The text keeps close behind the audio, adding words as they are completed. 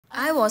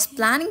I was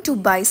planning to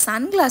buy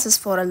sunglasses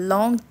for a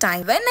long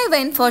time. When I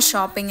went for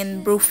shopping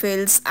in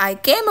Brookefields, I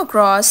came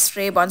across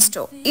Ray-Ban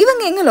store.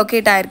 இவங்க எங்க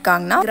locate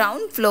ஆயிருக்காங்கன்னா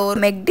ground floor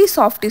McD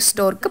Softy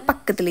ஸ்டோருக்கு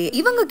பக்கத்துலயே.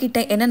 இவங்க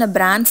கிட்ட என்னென்ன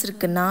brands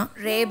இருக்குன்னா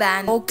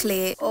Ray-Ban,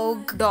 Oakley,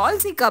 Oak,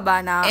 Dolce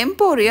Gabbana,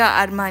 Emporia,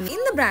 Armani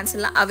இந்த brands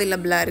எல்லாம்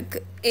அவைலபிளா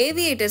இருக்கு.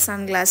 Aviator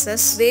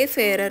sunglasses,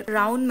 Wayfarer,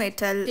 Round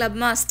Metal,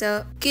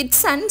 Clubmaster,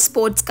 Kids and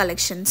Sports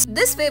collections.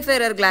 This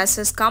Wayfarer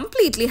glasses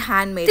completely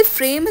handmade. The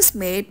frame is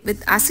made with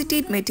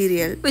acetate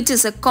material, which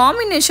is a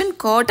combination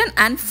cotton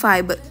and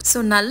fiber.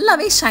 So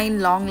nallave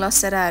shine long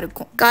lasting ah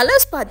irukum.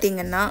 Colors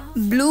pathina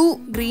blue,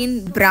 green,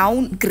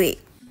 brown, grey.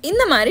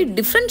 இந்த மாதிரி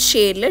different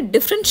shadeல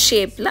different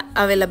shapeல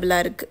available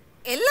இருக்கு.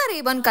 எல்லா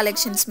Ray-Ban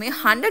collectionsமே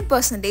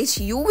 100%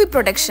 UV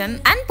protection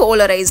and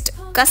polarized.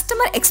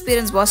 Customer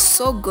experience was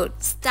so good.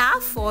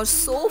 Staff was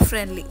so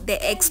friendly. They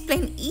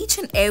explain each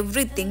and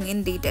everything in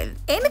detail.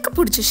 எனக்கு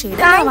பிடிச்ச shade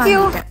நான்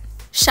வாங்கிட்டேன்.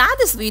 Share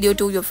this video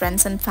to your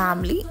friends and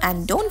family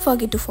and don't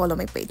forget to follow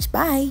my page.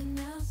 Bye.